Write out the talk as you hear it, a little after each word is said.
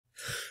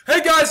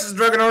Hey guys, this is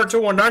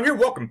DragonHunter219 here.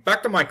 Welcome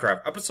back to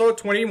Minecraft, episode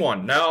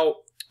 21. Now,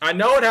 I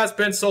know it has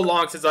been so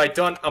long since I've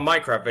done a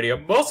Minecraft video,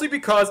 mostly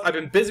because I've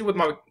been busy with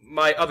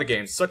my other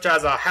games, such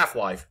as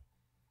Half-Life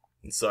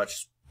and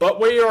such.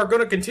 But we are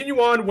going to continue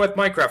on with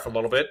Minecraft a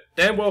little bit,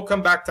 then we'll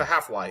come back to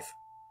Half-Life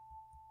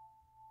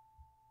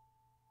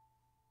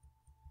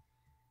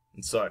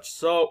and such.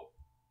 So,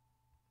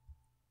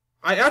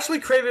 I actually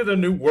created a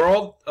new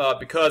world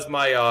because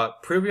my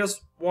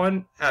previous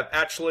one have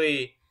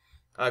actually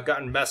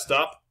gotten messed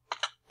up.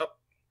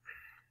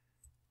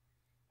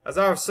 As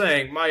I was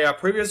saying, my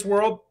previous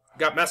world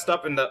got messed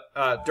up in the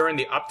during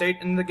the update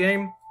in the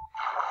game,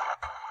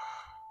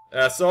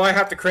 so I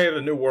have to create a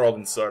new world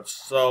and such.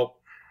 So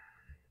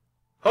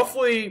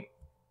hopefully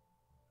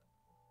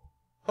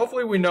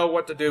we know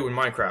what to do in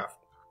Minecraft.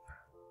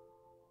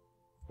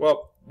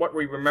 Well, what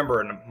we remember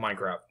in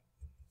Minecraft.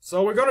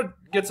 So we're gonna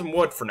get some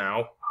wood for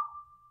now.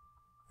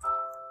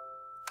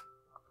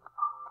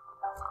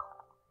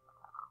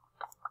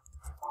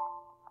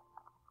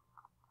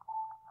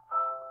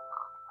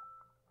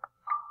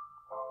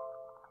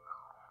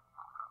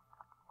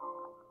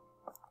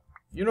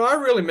 You know, I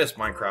really miss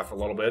Minecraft a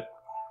little bit.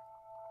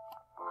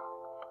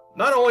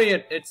 Not only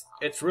it's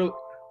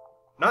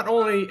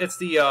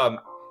the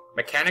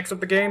mechanics of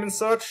the game and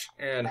such,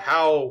 and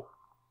how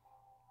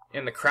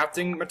in the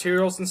crafting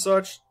materials and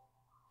such.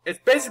 It's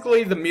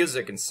basically the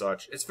music and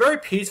such. It's very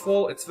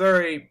peaceful. It's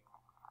very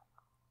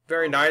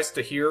nice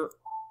to hear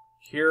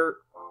to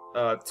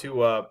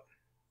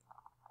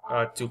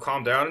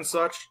calm down and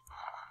such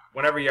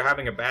whenever you're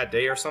having a bad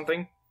day or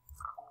something.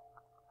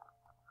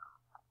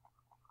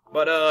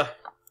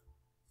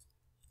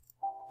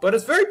 But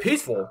it's very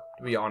peaceful,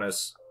 to be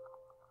honest.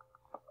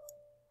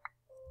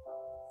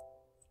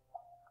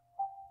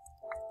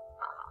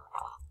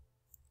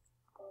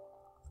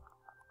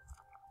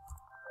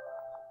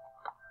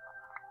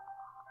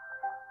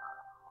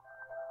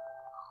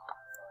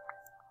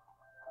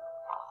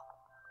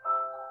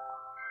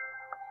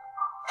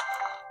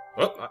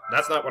 Well,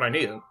 that's not what I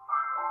needed.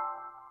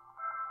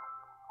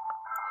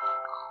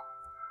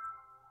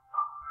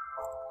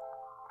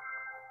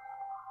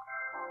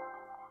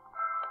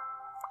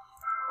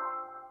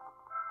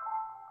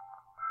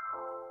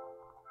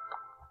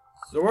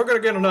 So we're gonna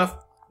get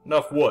enough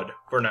wood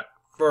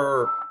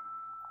for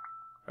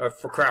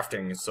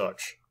crafting and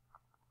such.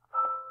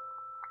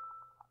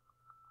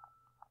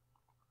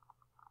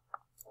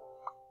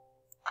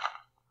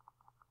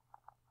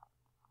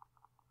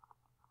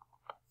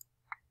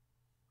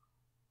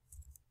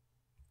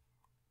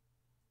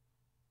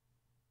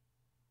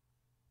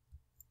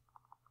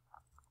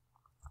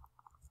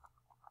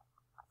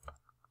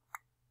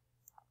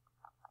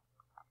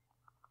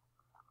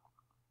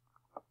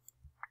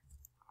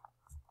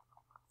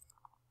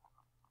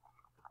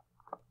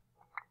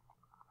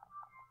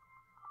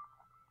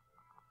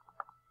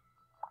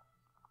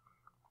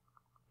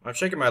 I'm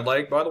shaking my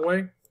leg, by the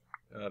way.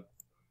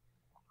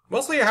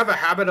 Mostly I have a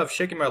habit of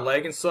shaking my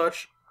leg and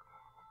such.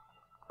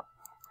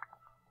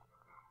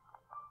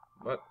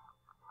 But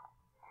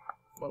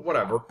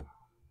whatever.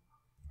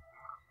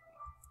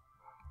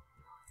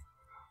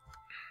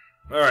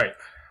 Alright.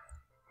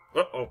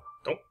 Uh-oh.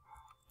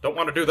 Don't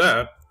want to do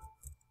that.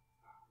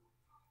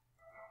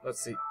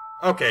 Let's see.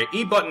 Okay,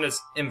 E button is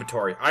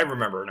inventory. I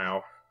remember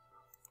now.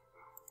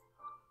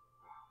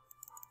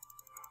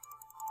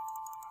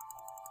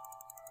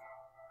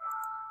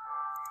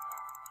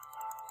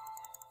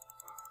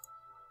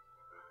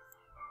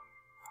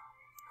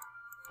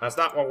 That's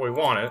not what we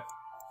wanted.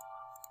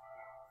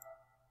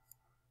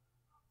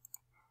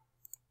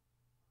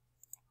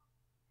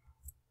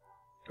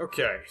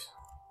 Okay.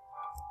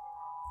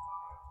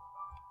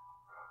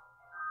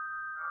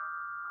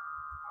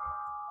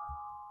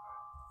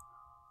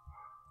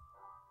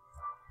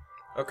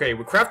 Okay,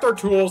 we craft our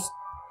tools,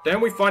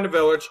 then we find a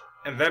village,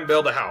 and then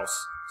build a house.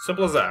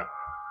 Simple as that.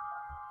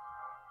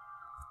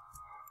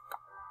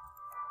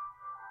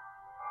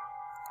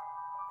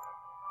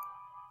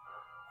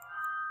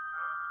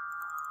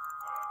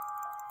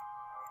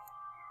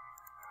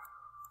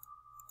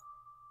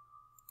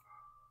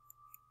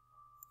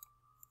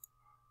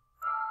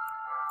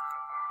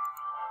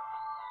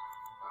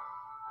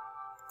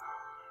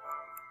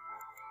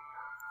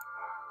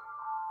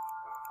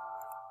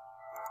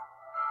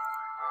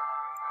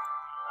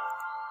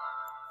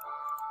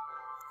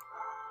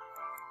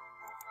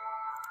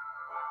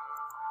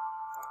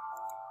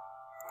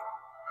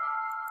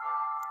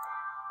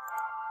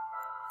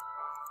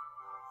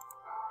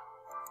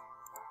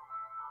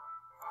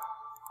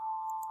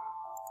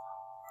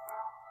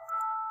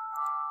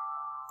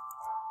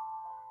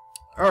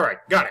 Alright,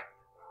 got it.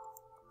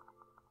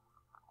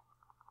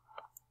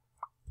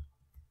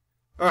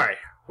 Alright,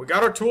 we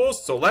got our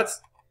tools, so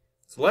let's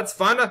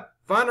find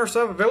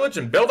ourselves a village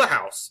and build a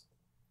house.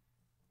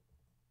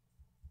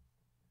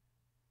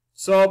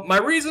 So my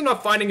reason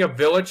of finding a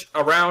village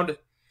around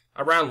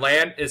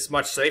land is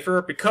much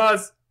safer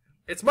because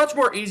it's much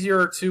more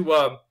easier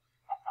to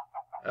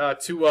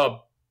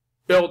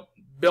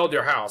build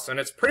your house,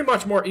 and it's pretty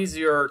much more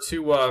easier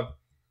to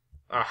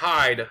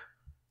hide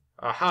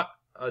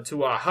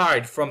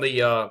hide from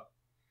the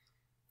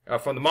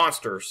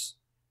monsters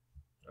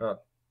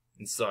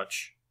and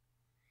such.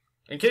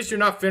 In case you're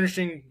not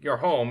finishing your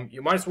home,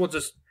 you might as well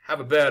just have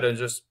a bed and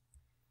just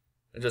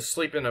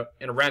sleep in a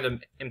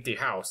random empty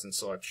house and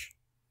such.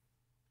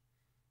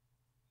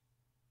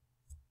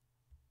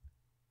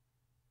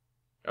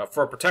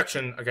 For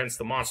protection against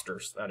the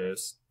monsters, that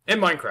is. In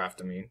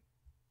Minecraft, I mean.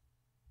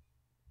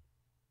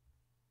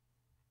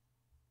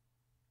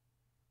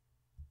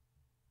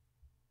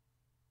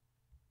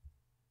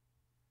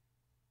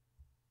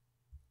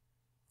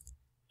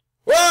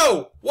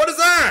 Whoa! What is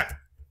that?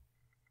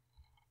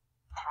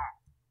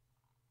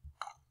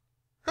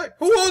 Hey,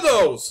 who are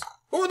those?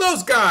 Who are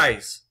those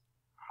guys?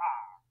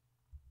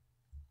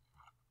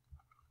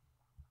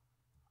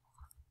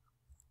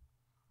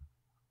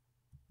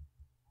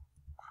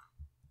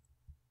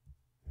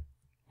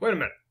 Wait a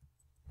minute.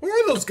 Who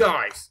are those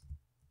guys?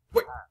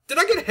 Wait, did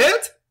I get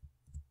hit?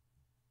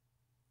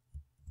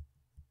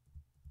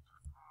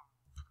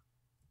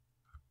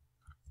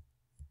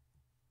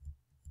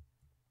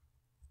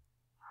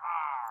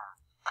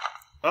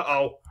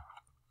 Uh-oh.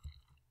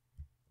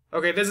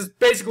 Okay, this is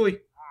basically...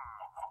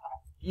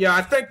 Yeah,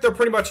 I think they're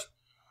pretty much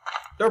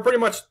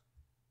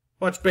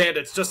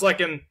bandits, just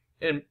like in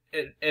they're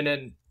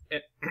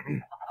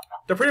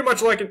pretty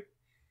much like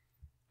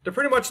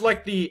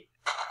the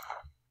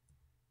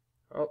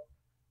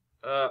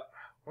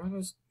what are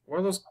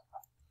those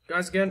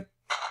guys again?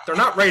 They're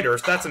not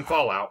raiders, that's in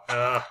Fallout.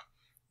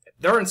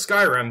 They're in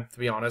Skyrim, to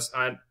be honest.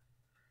 I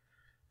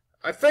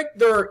think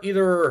they're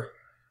either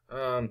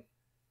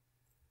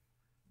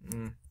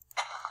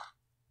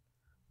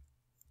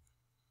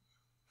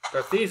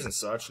they're thieves and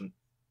such, and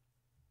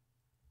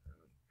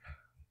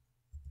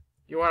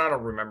I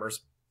don't remember.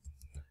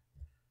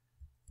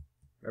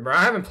 Remember,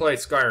 I haven't played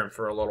Skyrim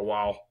for a little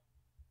while.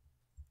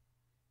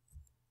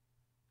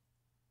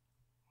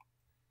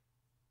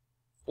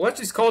 Well, let's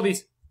just call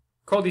these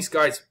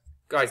guys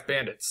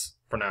bandits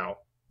for now.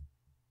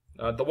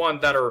 The one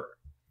that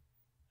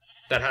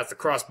has the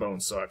crossbow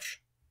and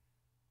such.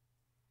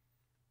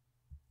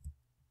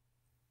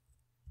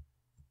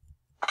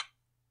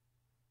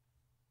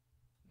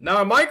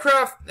 Now in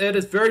Minecraft, it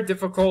is very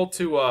difficult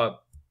to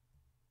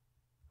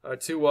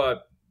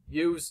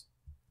use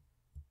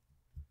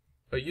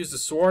the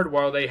sword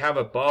while they have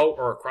a bow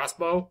or a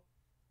crossbow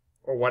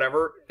or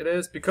whatever it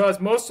is, because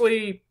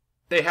mostly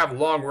they have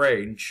long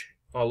range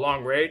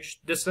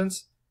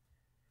distance,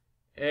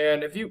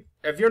 and if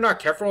you're not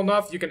careful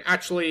enough, you can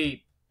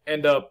actually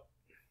end up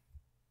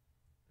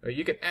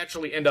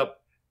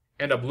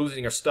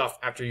losing your stuff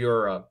after you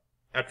are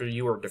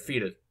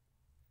defeated.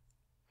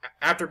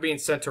 After being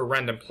sent to a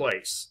random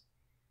place.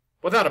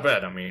 Without a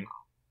bed, I mean.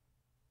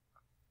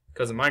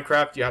 Because in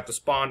Minecraft, you have to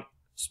spawn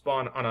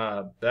on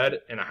a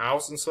bed in a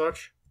house and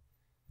such.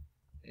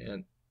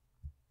 And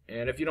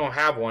if you don't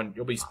have one,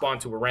 you'll be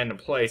spawned to a random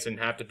place and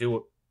have to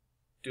do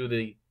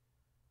the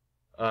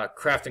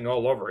crafting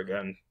all over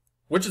again.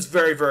 Which is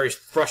very, very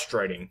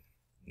frustrating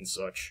and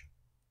such.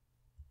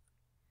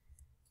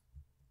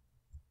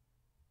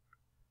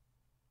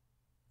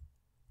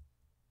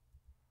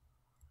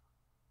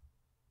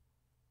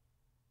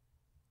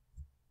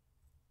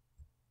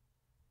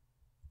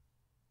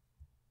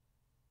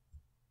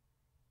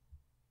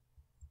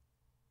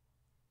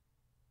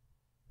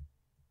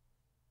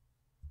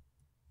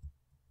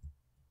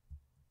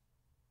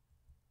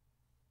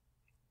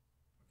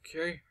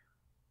 Okay.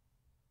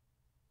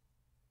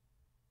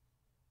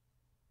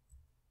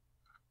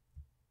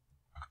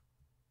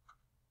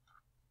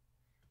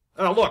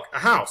 Oh, look, a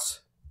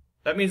house.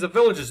 That means a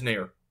village is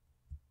near.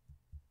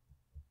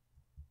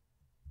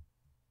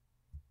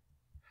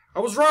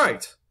 I was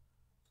right.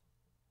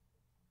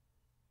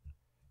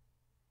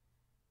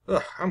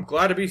 Ugh, I'm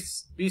glad to be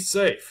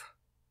safe.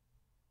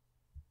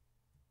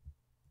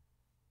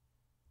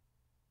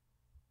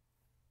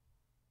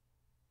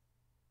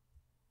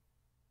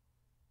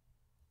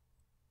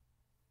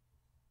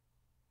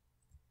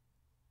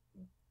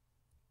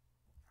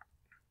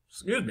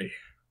 Excuse me.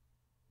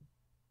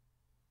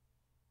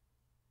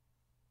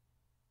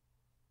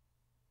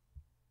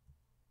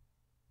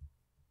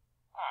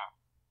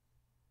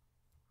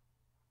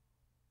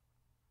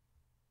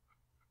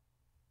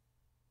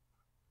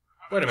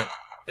 Wait a minute.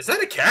 Is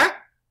that a cat?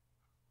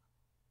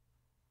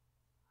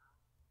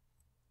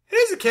 It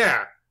is a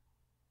cat.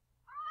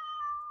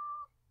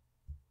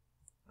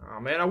 Oh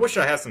man, I wish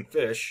I had some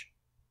fish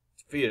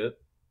to feed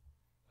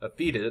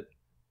it.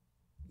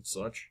 And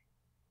such.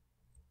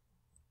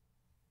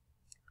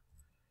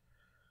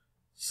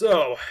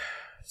 So,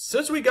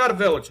 since we got a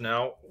village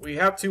now, we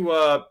have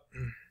to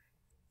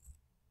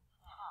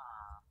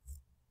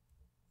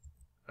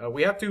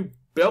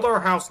build our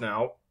house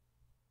now.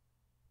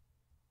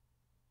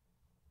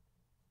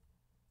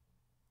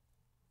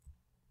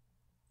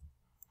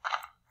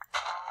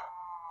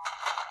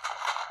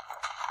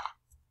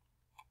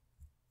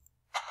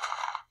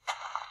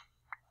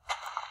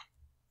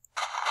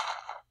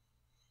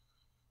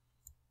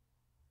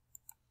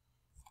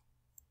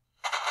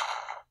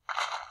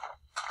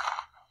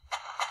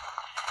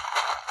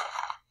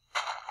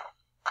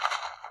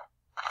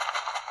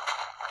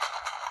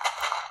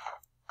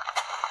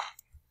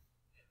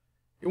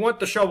 You want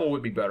the shovel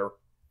would be better.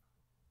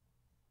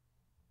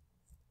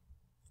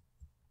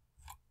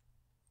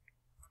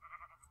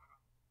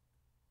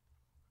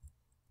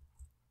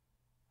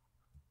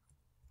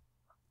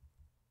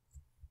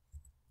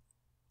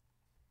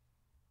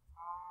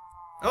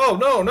 Oh,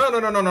 no, no, no,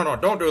 no, no, no, no,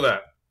 don't do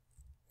that.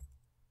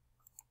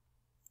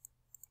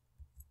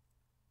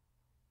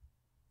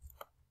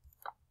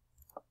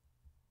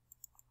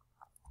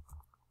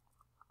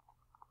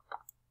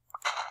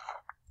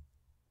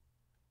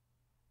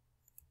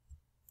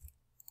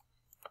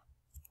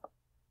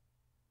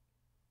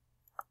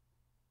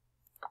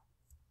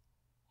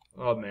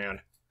 Oh man,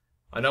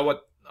 I know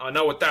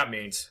what that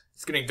means.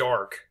 It's getting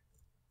dark.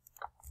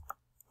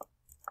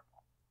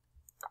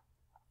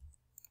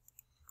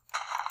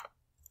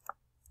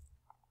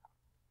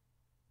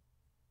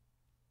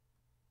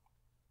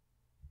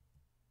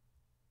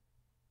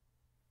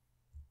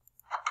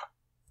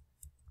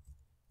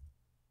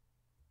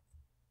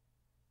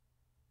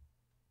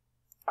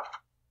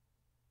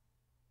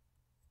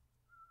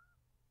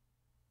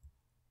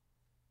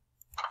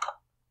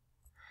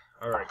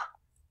 All right.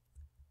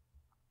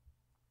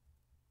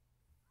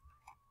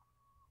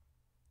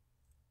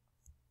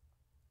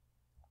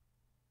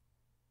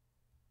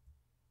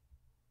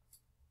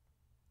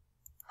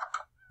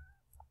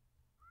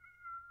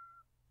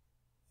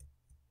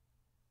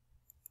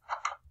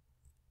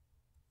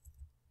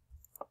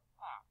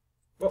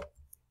 Well,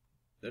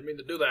 didn't mean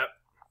to do that.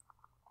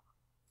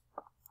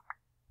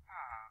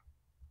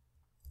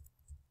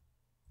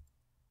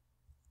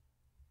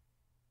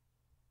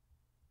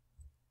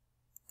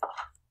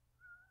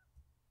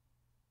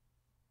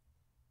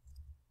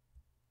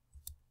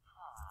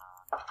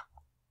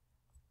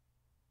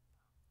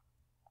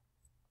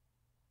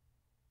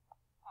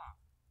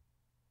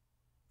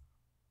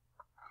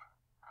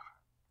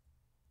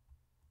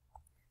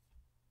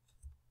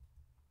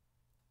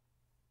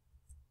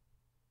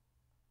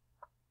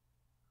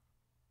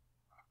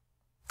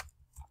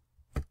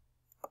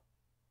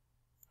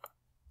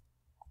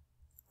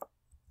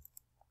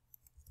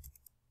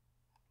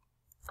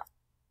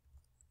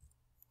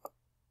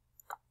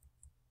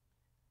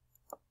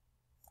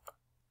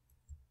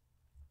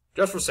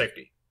 Just for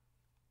safety.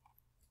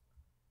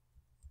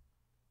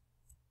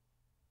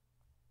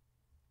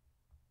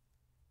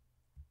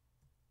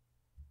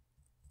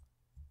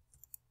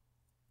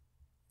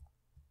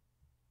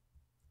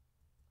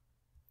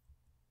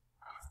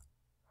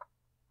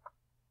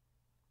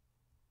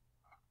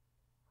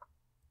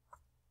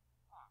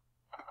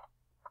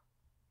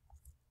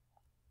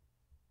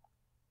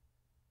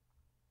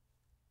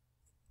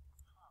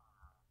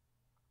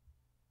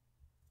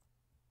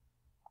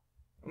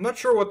 I'm not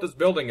sure what this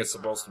building is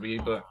supposed to be,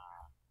 but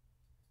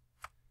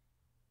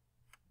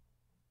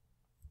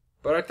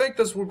I think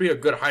this would be a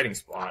good hiding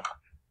spot.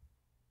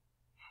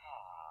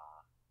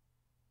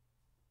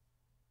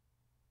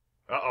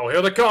 Uh-oh,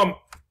 here they come!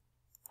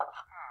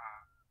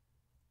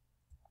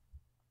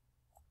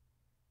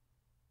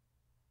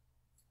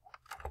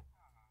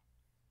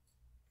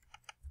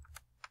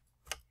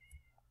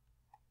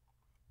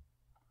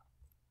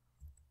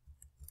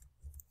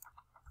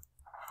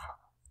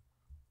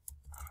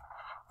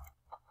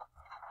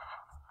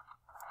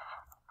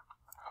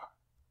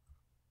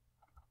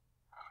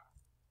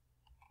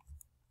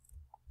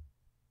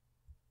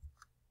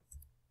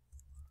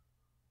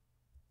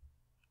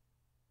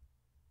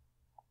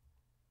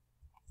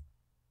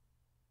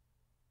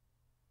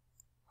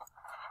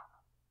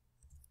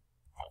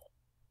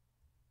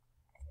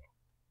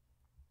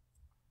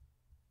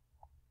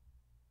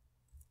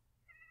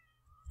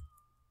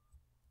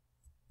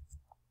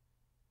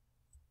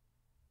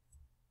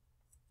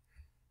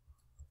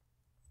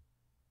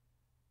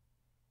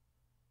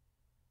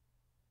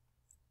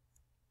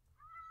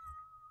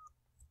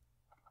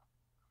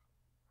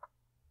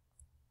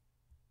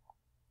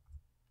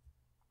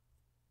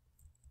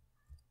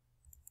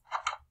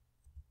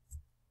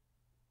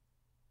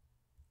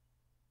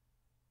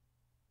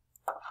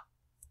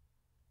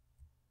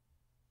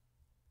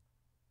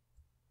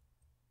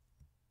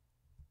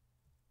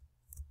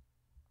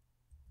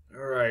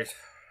 Alright.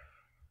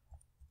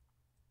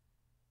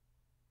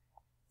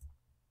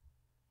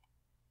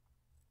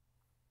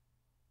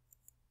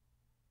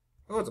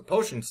 Oh, it's a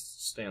potion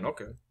stand,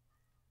 okay.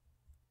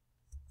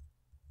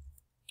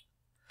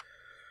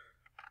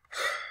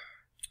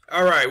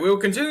 Alright, we will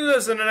continue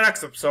this in the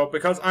next episode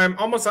because I'm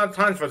almost out of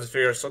time for this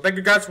video. So thank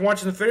you guys for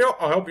watching the video.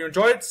 I hope you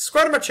enjoyed it.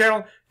 Subscribe to my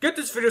channel. Give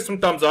this video some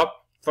thumbs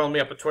up. Follow me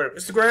up on Twitter and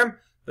Instagram.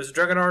 This is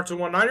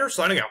DragonR219er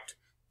signing out.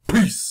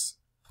 Peace!